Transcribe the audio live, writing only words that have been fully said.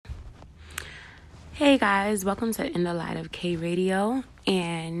Hey guys, welcome to In the Light of K Radio,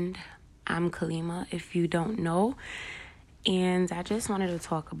 and I'm Kalima, if you don't know, and I just wanted to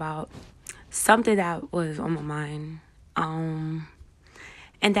talk about something that was on my mind, and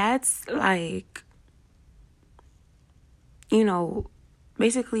that's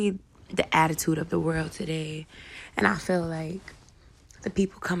basically the attitude of the world today, and I feel like the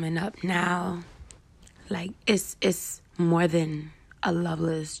people coming up now, it's more than a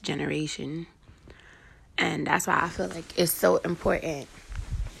loveless generation. And that's why I feel like it's so important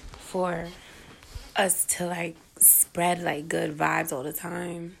for us to spread good vibes all the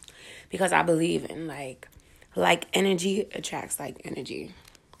time. Because I believe in like energy attracts like energy.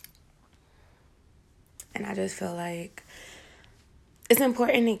 And I just feel like it's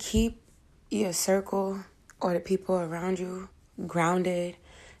important to keep your circle or the people around you grounded.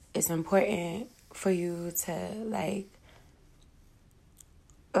 It's important for you to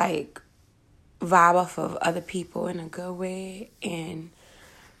vibe off of other people in a good way and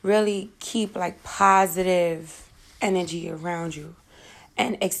really keep positive energy around you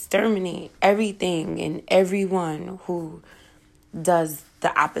and exterminate everything and everyone who does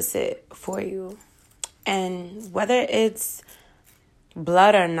the opposite for you. And whether it's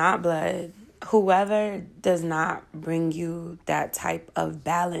blood or not blood, whoever does not bring you that type of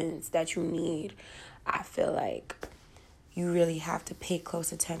balance that you need, I feel like you really have to pay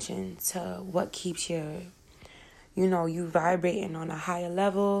close attention to what keeps you vibrating on a higher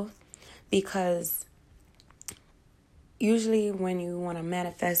level. Because usually when you want to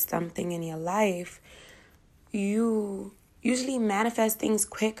manifest something in your life, you usually manifest things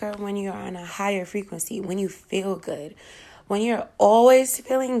quicker when you're on a higher frequency, when you feel good. When you're always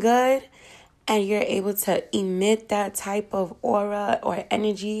feeling good and you're able to emit that type of aura or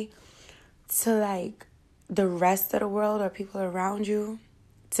energy to the rest of the world or people around you,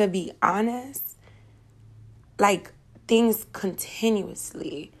 to be honest, things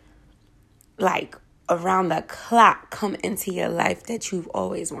continuously, around the clock, come into your life that you've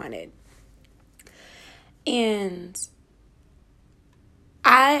always wanted. And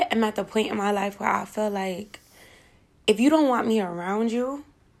I am at the point in my life where I feel like if you don't want me around you,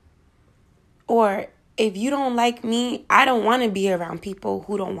 or if you don't like me, I don't want to be around people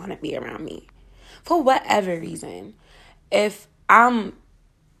who don't want to be around me. For whatever reason. If I'm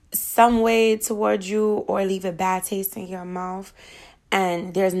some way towards you or leave a bad taste in your mouth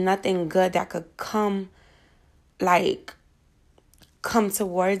and there's nothing good that could come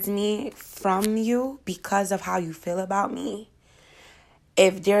towards me from you because of how you feel about me,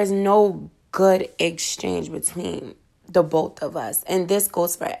 if there's no good exchange between the both of us, and this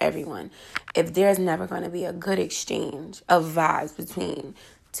goes for everyone, if there's never going to be a good exchange of vibes between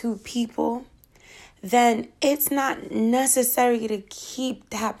two people, then it's not necessary to keep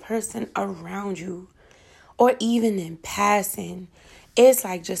that person around you or even in passing. It's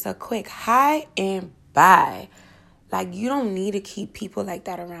just a quick hi and bye. You don't need to keep people like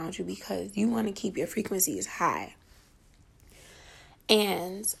that around you because you want to keep your frequencies high.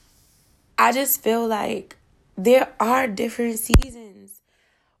 And I just feel like there are different seasons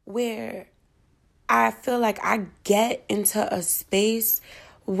where I feel like I get into a space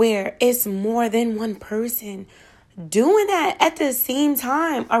where it's more than one person doing that at the same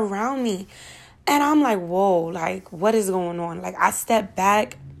time around me. And I'm like, whoa, what is going on? I step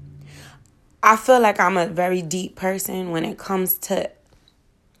back. I feel like I'm a very deep person when it comes to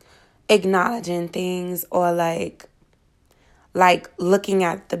acknowledging things or looking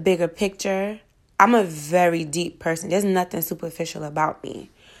at the bigger picture. I'm a very deep person. There's nothing superficial about me.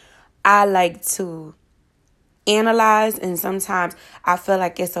 I like to analyze, and sometimes I feel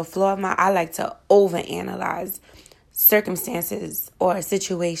like it's a flaw of mine. I like to overanalyze circumstances or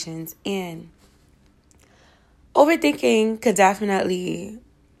situations, and overthinking could definitely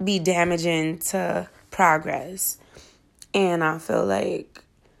be damaging to progress. And I feel like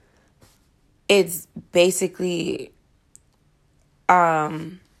it's basically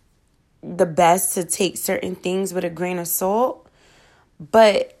the best to take certain things with a grain of salt.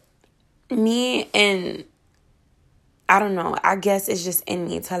 But me, and I don't know, I guess it's just in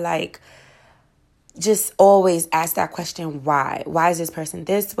me to just always ask that question, why? Why is this person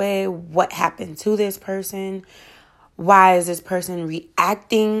this way? What happened to this person? Why is this person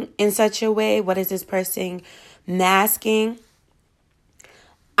reacting in such a way? What is this person masking?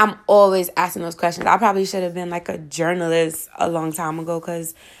 I'm always asking those questions. I probably should have been a journalist a long time ago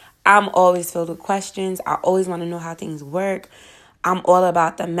because I'm always filled with questions. I always want to know how things work. I'm all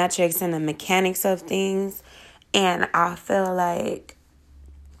about the metrics and the mechanics of things. And I feel like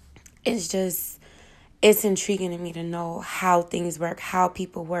it's it's intriguing to me to know how things work, how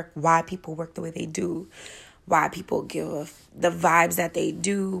people work, why people work the way they do, why people give the vibes that they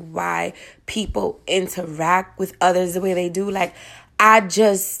do, why people interact with others the way they do. Like, it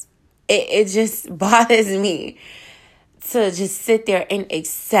just bothers me to just sit there and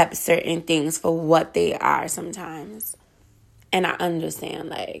accept certain things for what they are sometimes. And I understand,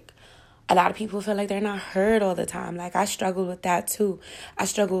 like, a lot of people feel like they're not heard all the time. Like, I struggle with that too. I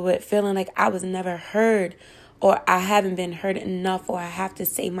struggle with feeling like I was never heard, or I haven't been heard enough, or I have to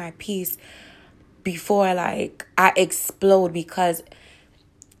say my piece before, like, I explode, because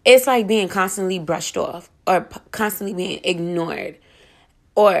it's like being constantly brushed off, or constantly being ignored,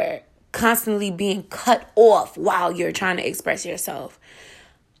 or constantly being cut off while you're trying to express yourself.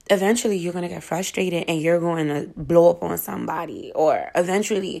 Eventually, you're going to get frustrated and you're going to blow up on somebody. Or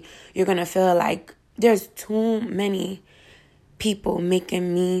eventually, you're going to feel like there's too many people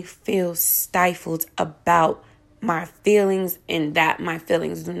making me feel stifled about my feelings, and that my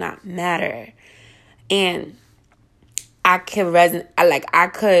feelings do not matter. And I could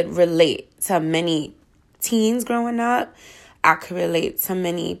relate to many teens growing up. I could relate to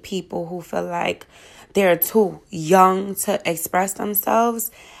many people who feel like they're too young to express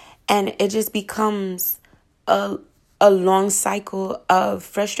themselves. And it just becomes a long cycle of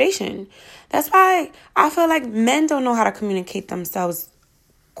frustration. That's why I feel like men don't know how to communicate themselves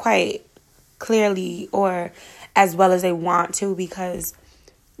quite clearly or as well as they want to, because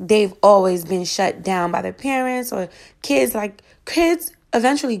they've always been shut down by their parents or kids. Like, kids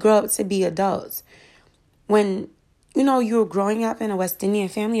eventually grow up to be adults. When, you're growing up in a West Indian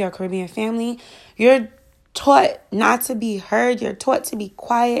family or a Caribbean family, you're taught not to be heard. You're taught to be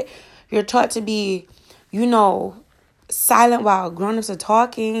quiet. You're taught to be, silent while grown-ups are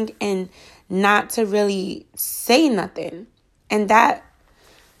talking, and not to really say nothing. And that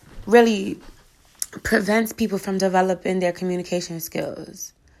really prevents people from developing their communication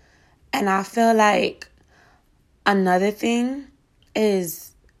skills. And I feel like another thing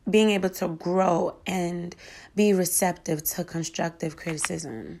is being able to grow and be receptive to constructive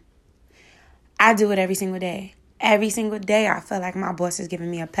criticism. I do it every single day. Every single day I feel like my boss is giving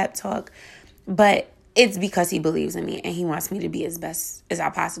me a pep talk, but it's because he believes in me and he wants me to be as best as I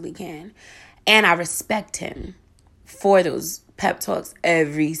possibly can. And I respect him for those pep talks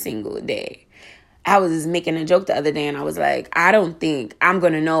every single day. I was making a joke the other day and I was like, I don't think I'm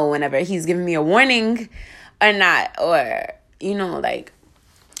going to know whenever he's giving me a warning or not. Or, like,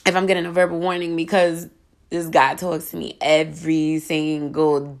 if I'm getting a verbal warning, because this guy talks to me every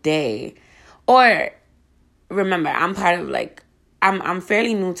single day. Or, remember, I'm part of, like, I'm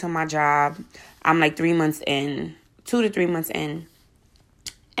fairly new to my job. I'm like 3 months in, 2 to 3 months in.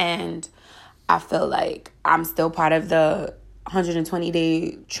 And I feel like I'm still part of the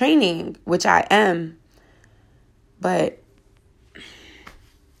 120-day training, which I am. But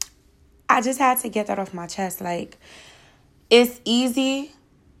I just had to get that off my chest. Like, it's easy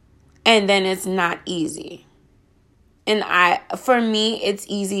and then it's not easy. And for me, it's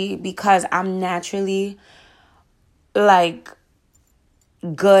easy because I'm naturally, like,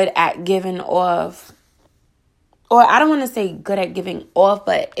 good at giving off. Or I don't want to say good at giving off,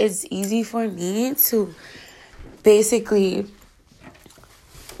 but it's easy for me to basically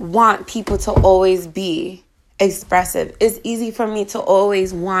want people to always be expressive. It's easy for me to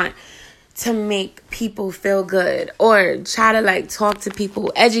always want to make people feel good, or try to, like, talk to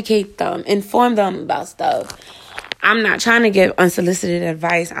people, educate them, inform them about stuff. I'm not trying to give unsolicited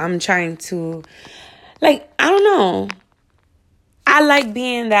advice. I'm trying to, like, I don't know. I like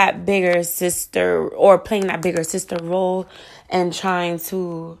being that bigger sister, or playing that bigger sister role, and trying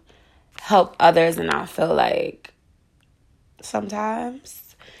to help others. And I feel like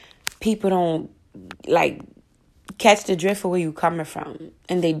sometimes people don't, like, catch the drift of where you coming from,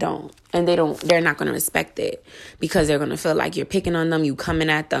 and they're not going to respect it, because they're going to feel like you're picking on them, you coming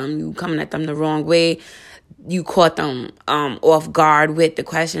at them the wrong way, you caught them off guard with the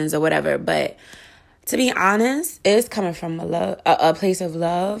questions or whatever. But to be honest, it's coming from a place of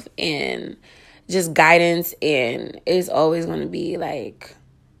love and just guidance, and it's always going to be, like,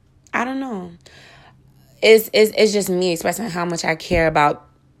 I don't know. It's just me expressing how much I care about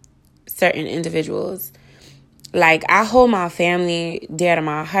certain individuals. Like, I hold my family dear to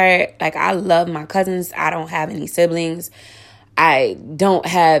my heart. Like, I love my cousins. I don't have any siblings. I don't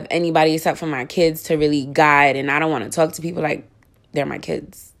have anybody except for my kids to really guide. And I don't want to talk to people like they're my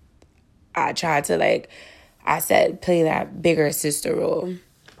kids. I try to, like I said, play that bigger sister role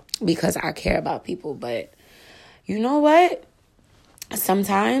because I care about people. But you know what?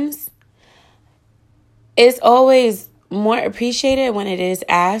 Sometimes it's always more appreciated when it is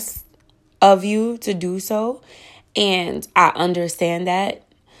asked of you to do so. And I understand that.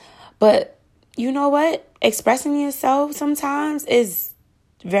 But you know what? Expressing yourself sometimes is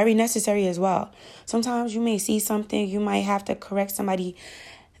very necessary as well. Sometimes you may see something, you might have to correct somebody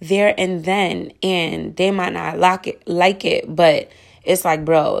there and then, and they might not like it, but it's like,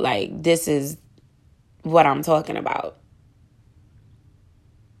 bro, like, this is what I'm talking about.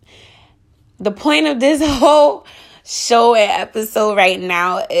 The point of this whole show and episode right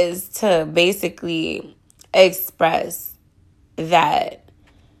now is to basically express that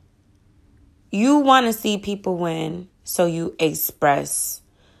you want to see people win, so you express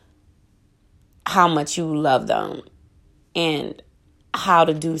how much you love them and how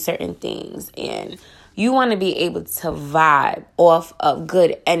to do certain things. And you want to be able to vibe off of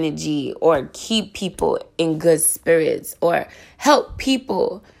good energy, or keep people in good spirits, or help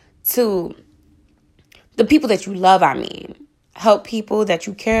people to the people that you love, help people that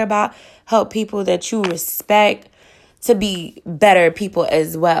you care about, help people that you respect to be better people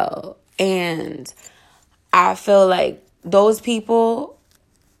as well. And I feel like those people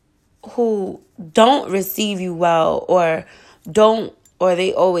who don't receive you well, or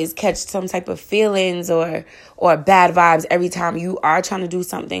they always catch some type of feelings or bad vibes every time you are trying to do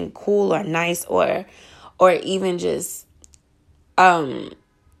something cool or nice, or even just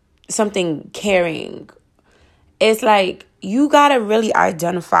something caring. It's like, you gotta really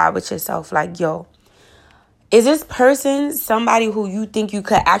identify with yourself. Like, yo, is this person somebody who you think you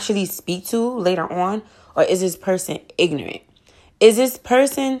could actually speak to later on? Or is this person ignorant? Is this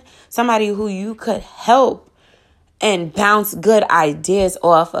person somebody who you could help and bounce good ideas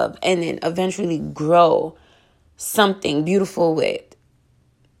off of, and then eventually grow something beautiful with?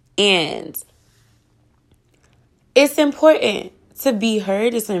 And it's important to be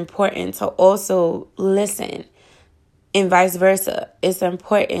heard. It's important to also listen, and vice versa. It's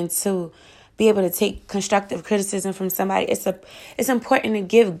important to be able to take constructive criticism from somebody. It's important to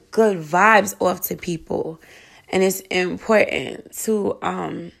give good vibes off to people. And it's important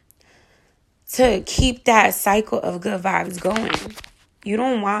to keep that cycle of good vibes going. You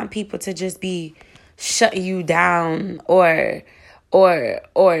don't want people to just be shutting you down, or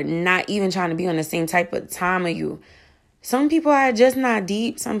not even trying to be on the same type of time of you. Some people are just not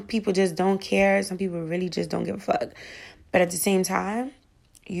deep. Some people just don't care. Some people really just don't give a fuck. But at the same time,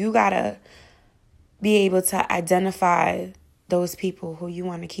 you gotta be able to identify those people who you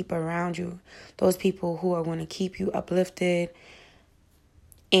want to keep around you. Those people who are going to keep you uplifted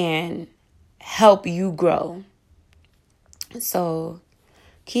and help you grow. So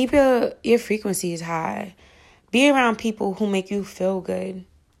keep your frequencies high. Be around people who make you feel good.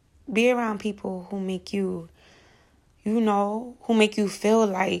 Be around people who make you, who make you feel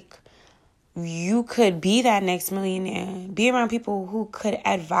like you could be that next millionaire. Be around people who could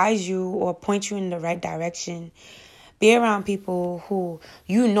advise you or point you in the right direction. Be around people who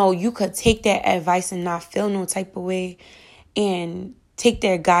you could take their advice and not feel no type of way, and take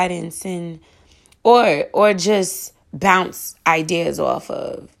their guidance and or just bounce ideas off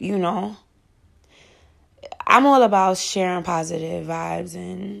of, I'm all about sharing positive vibes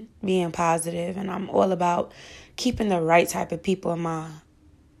and being positive, and I'm all about keeping the right type of people in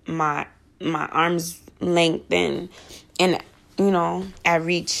my arm's length and at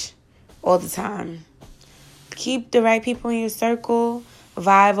reach all the time. Keep the right people in your circle,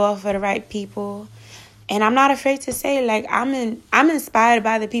 vibe off of the right people. And I'm not afraid to say, like, I'm inspired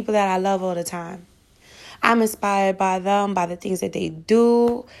by the people that I love all the time. I'm inspired by them, by the things that they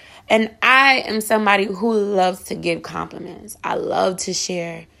do. And I am somebody who loves to give compliments. I love to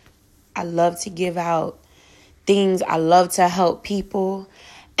share. I love to give out things. I love to help people.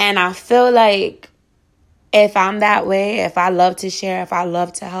 And I feel like if I'm that way, if I love to share, if I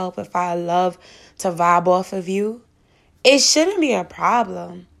love to help, if I love to vibe off of you, it shouldn't be a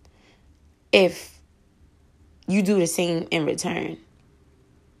problem if you do the same in return.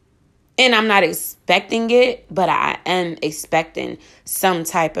 And I'm not expecting it, but I am expecting some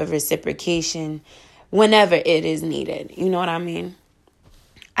type of reciprocation whenever it is needed. You know what I mean?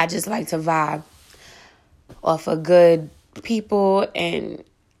 I just like to vibe off of good people, and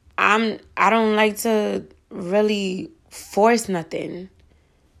I don't like to really force nothing.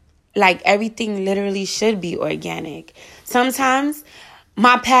 Like, everything literally should be organic. Sometimes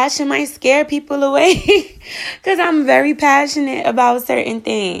my passion might scare people away because I'm very passionate about certain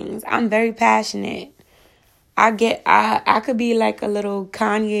things. I'm very passionate. I could be like a little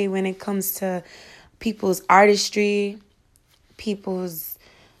Kanye when it comes to people's artistry, people's,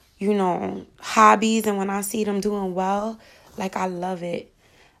 hobbies. And when I see them doing well, like, I love it.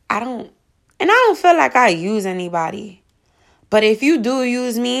 I don't feel like I use anybody. But if you do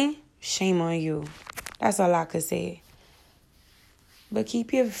use me, shame on you. That's all I could say. But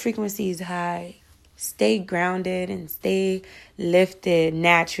keep your frequencies high. Stay grounded and stay lifted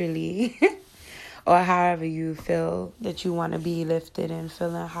naturally. Or however you feel that you want to be lifted and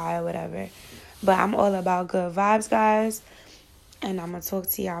feeling high or whatever. But I'm all about good vibes, guys. And I'm going to talk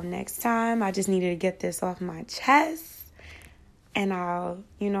to y'all next time. I just needed to get this off my chest. And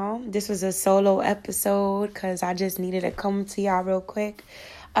this was a solo episode because I just needed to come to y'all real quick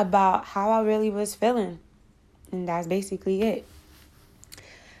about how I really was feeling. And that's basically it.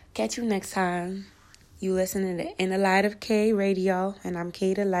 Catch you next time. You listening to In the Light of K Radio, and I'm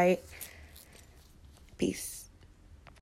K the Light. Peace.